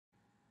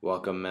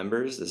Welcome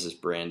members, this is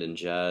Brandon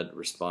Judd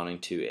responding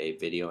to a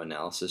video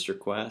analysis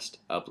request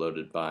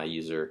uploaded by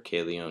user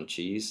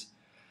kalionchiz.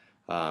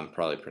 I'm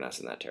probably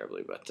pronouncing that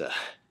terribly, but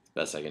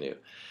best I can do.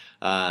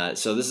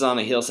 So this is on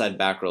a hillside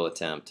backroll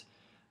attempt,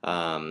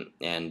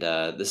 and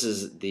this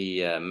is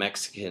the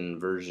Mexican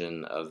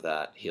version of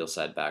that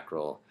hillside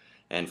backroll.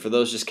 And for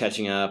those just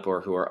catching up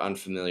or who are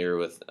unfamiliar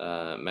with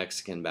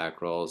Mexican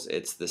backrolls,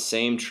 it's the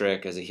same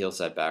trick as a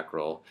hillside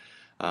backroll,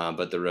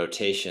 but the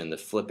rotation, the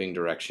flipping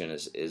direction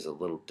is a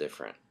little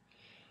different.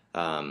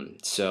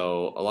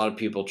 So a lot of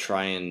people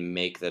try and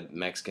make the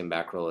Mexican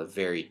backroll a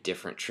very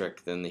different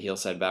trick than the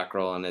hillside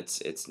backroll, and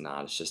it's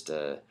not. It's just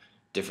a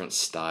different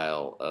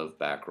style of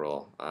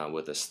backroll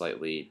with a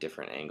slightly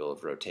different angle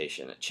of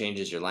rotation. It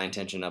changes your line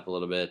tension up a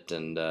little bit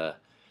and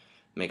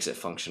makes it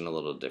function a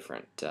little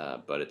different,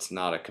 but it's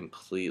not a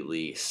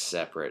completely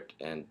separate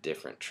and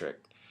different trick.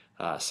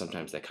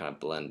 Sometimes they kind of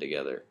blend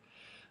together.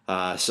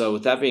 So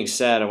with that being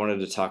said, I wanted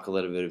to talk a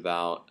little bit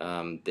about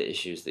the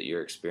issues that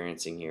you're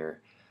experiencing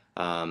here.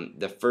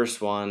 The first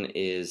one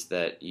is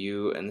that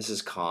and this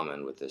is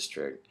common with this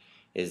trick,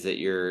 is that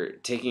you're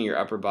taking your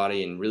upper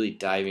body and really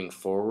diving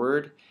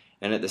forward,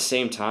 and at the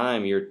same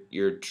time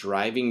you're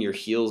driving your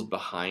heels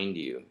behind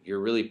you. You're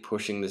really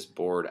pushing this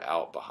board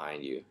out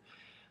behind you,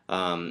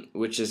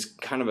 which is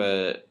kind of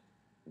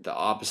the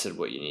opposite of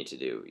what you need to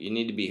do. You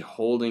need to be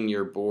holding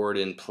your board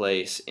in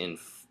place in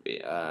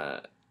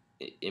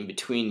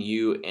between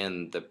you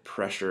and the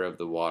pressure of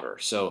the water.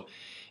 So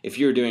if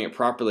you're doing it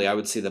properly, I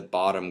would see the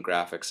bottom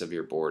graphics of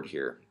your board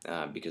here,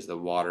 because the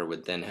water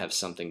would then have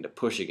something to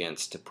push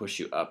against to push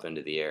you up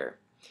into the air.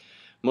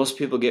 Most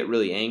people get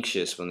really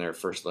anxious when they're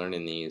first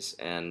learning these,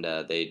 and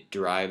they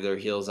drive their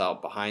heels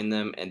out behind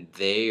them, and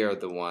they are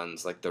the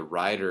ones, like the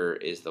rider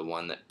is the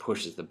one that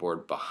pushes the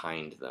board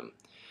behind them.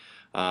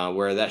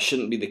 Where that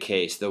shouldn't be the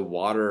case. The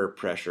water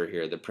pressure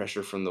here, the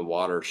pressure from the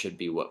water should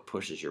be what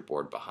pushes your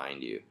board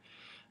behind you.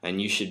 And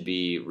you should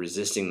be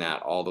resisting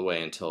that all the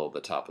way until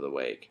the top of the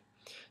wake.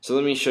 So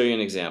let me show you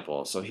an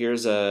example. So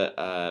here's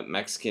a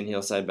Mexican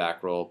hillside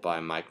backroll by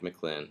Mike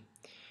McLean.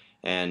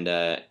 And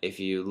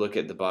if you look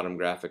at the bottom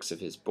graphics of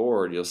his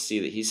board, you'll see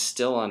that he's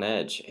still on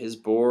edge. His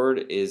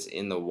board is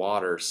in the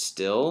water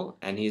still,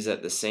 and he's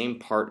at the same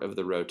part of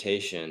the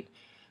rotation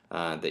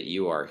that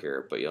you are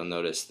here. But you'll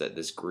notice that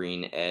this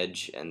green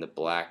edge and the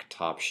black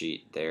top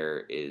sheet there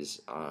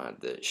is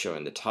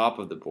showing the top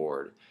of the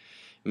board,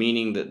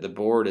 meaning that the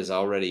board is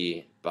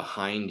already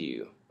behind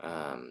you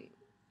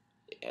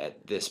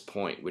at this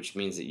point, which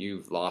means that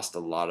you've lost a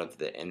lot of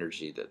the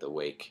energy that the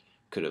wake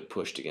could have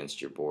pushed against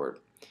your board.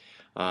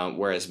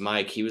 Whereas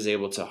Mike, he was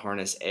able to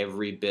harness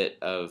every bit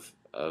of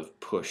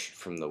push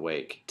from the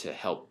wake to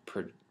help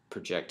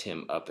project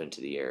him up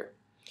into the air.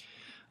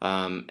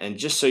 And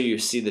just so you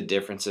see the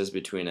differences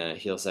between a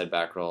hillside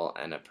backroll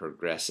and a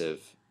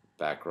progressive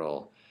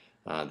backroll,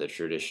 the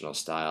traditional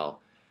style.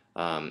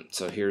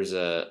 So here's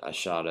a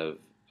shot of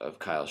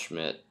Kyle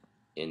Schmidt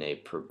in a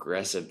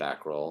progressive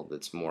backroll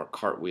that's more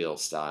cartwheel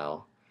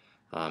style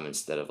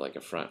instead of like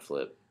a front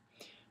flip.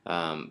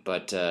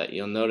 But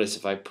you'll notice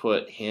if I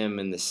put him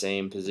in the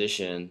same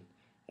position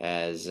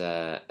as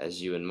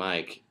you and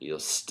Mike, you'll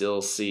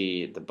still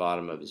see the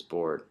bottom of his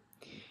board.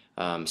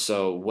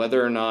 So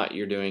whether or not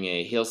you're doing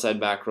a hillside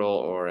backroll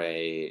or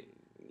a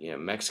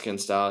Mexican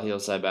style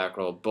hillside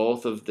backroll,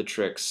 both of the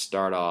tricks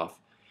start off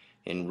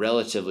in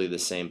relatively the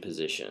same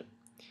position.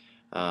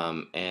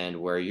 And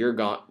where you're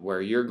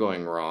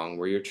going wrong,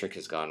 where your trick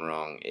has gone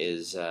wrong,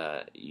 is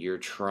you're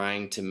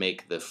trying to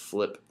make the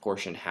flip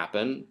portion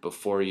happen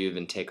before you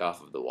even take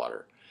off of the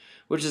water,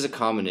 which is a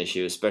common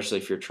issue, especially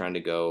if you're trying to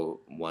go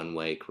one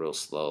wake real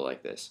slow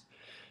like this.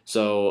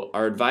 So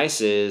our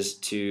advice is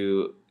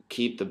to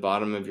keep the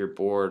bottom of your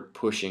board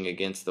pushing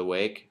against the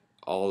wake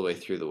all the way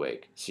through the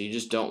wake. So you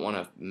just don't want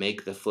to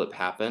make the flip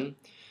happen.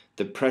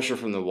 The pressure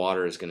from the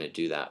water is going to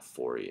do that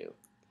for you.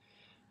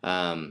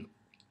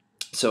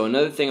 So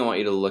another thing I want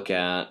you to look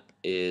at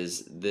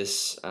is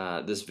this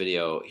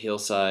video,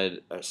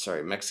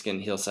 Mexican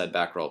hillside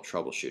backroll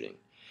troubleshooting.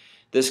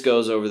 This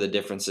goes over the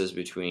differences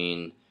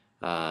between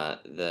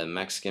the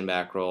Mexican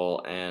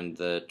backroll and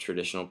the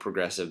traditional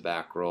progressive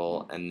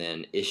backroll, and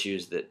then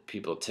issues that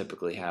people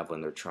typically have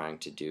when they're trying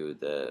to do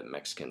the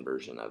Mexican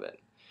version of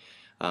it.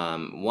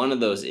 One of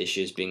those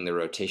issues being the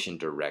rotation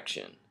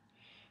direction.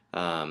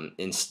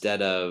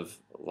 Instead of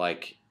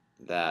like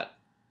that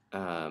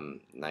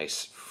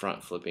nice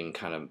front flipping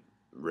kind of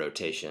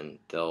rotation,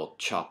 they'll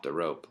chop the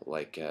rope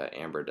like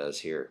Amber does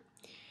here.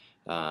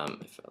 Let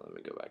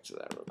me go back to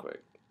that real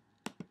quick.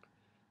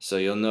 So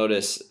you'll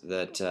notice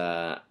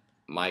that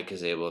Mike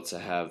is able to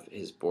have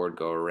his board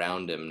go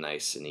around him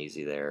nice and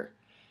easy there,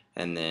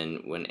 and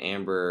then when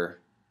Amber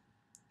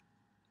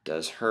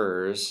does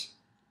hers,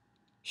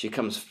 she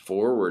comes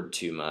forward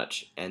too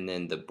much, and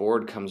then the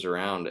board comes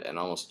around and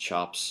almost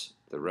chops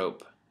the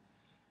rope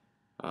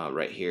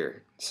right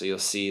here. So you'll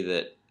see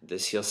that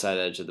this hillside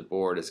edge of the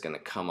board is going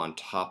to come on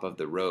top of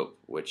the rope,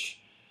 which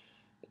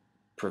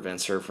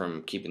prevents her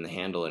from keeping the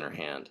handle in her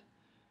hand,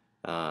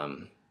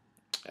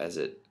 as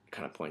it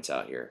kind of points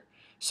out here.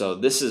 So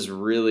this is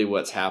really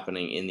what's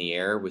happening in the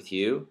air with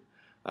you.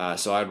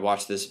 So I'd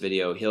watch this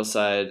video,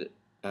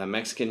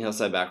 Mexican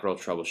hillside back roll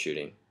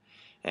troubleshooting,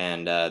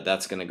 and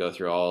that's going to go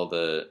through all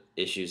the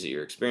issues that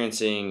you're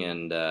experiencing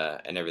and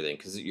everything,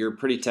 because you're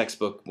pretty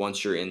textbook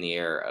once you're in the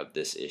air of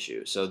this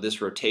issue. So this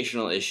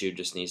rotational issue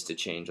just needs to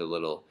change a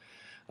little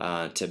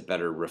to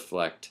better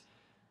reflect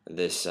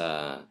this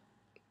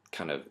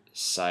kind of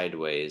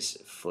sideways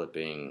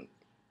flipping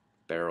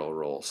barrel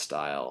roll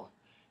style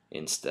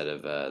instead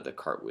of the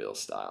cartwheel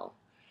style.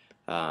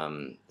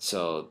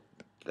 So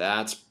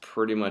that's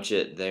pretty much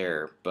it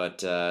there.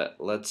 But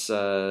let's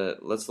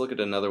look at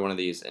another one of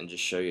these and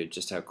just show you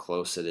just how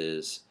close it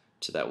is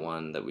to that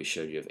one that we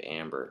showed you of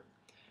amber.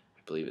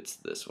 I believe it's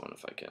this one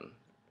if I can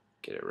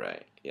get it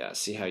right. Yeah,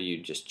 see how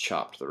you just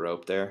chopped the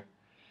rope there?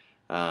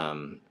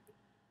 I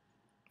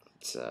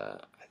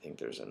think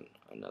there's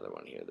another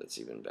one here that's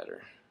even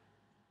better.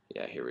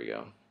 Yeah, here we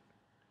go.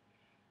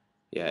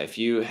 Yeah, if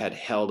you had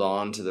held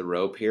on to the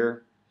rope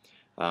here,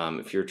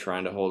 if you're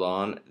trying to hold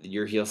on,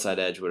 your heel side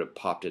edge would have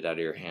popped it out of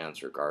your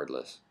hands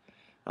regardless.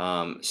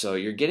 So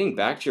you're getting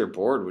back to your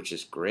board, which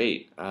is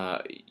great.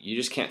 You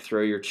just can't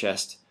throw your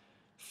chest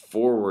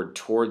forward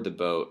toward the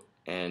boat,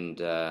 and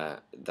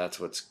that's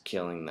what's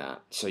killing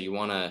that. So you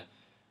want to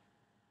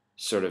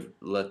sort of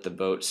let the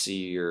boat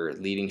see your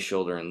leading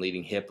shoulder and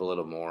leading hip a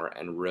little more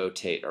and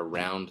rotate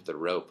around the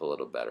rope a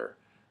little better,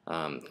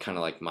 kind of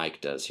like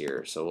Mike does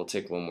here. So we'll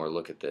take one more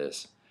look at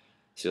this.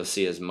 So you'll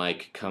see as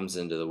Mike comes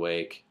into the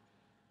wake,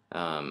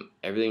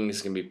 everything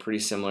is going to be pretty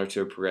similar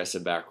to a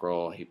progressive back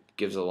roll. He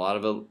gives a lot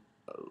of a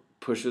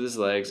push with his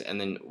legs,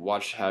 and then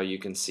watch how you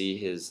can see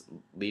his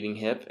leading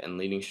hip and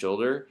leading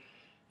shoulder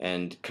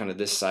and kind of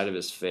this side of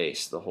his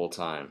face the whole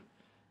time.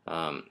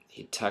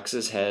 He tucks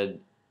his head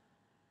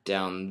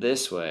down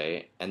this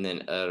way, and then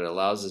it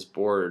allows his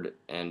board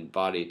and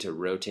body to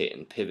rotate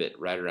and pivot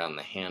right around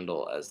the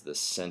handle as the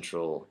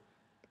central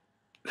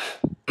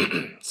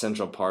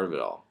central part of it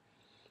all.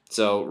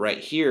 So right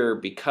here,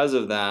 because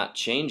of that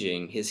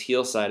changing, his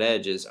heel side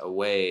edge is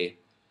away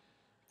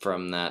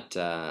from that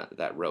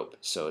that rope,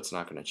 so it's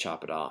not going to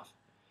chop it off,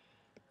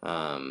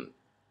 and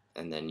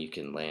then you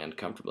can land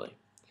comfortably.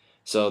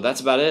 So that's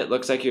about it.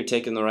 Looks like you're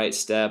taking the right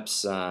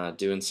steps,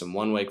 doing some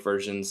one-wake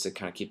versions to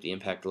kind of keep the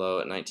impact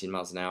low at 19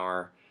 miles an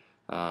hour,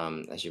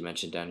 as you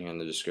mentioned down here in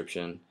the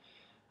description.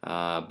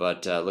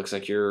 But looks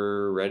like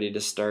you're ready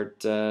to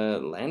start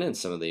landing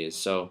some of these.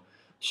 So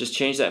let's just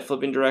change that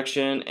flipping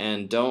direction,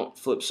 and don't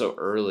flip so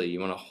early. You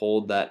want to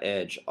hold that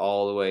edge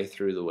all the way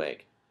through the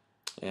wake.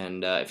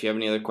 And if you have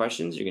any other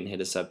questions, you can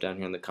hit us up down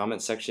here in the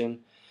comments section,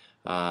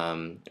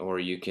 or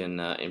you can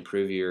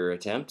improve your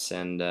attempts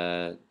and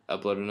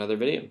upload another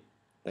video.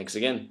 Thanks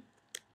again.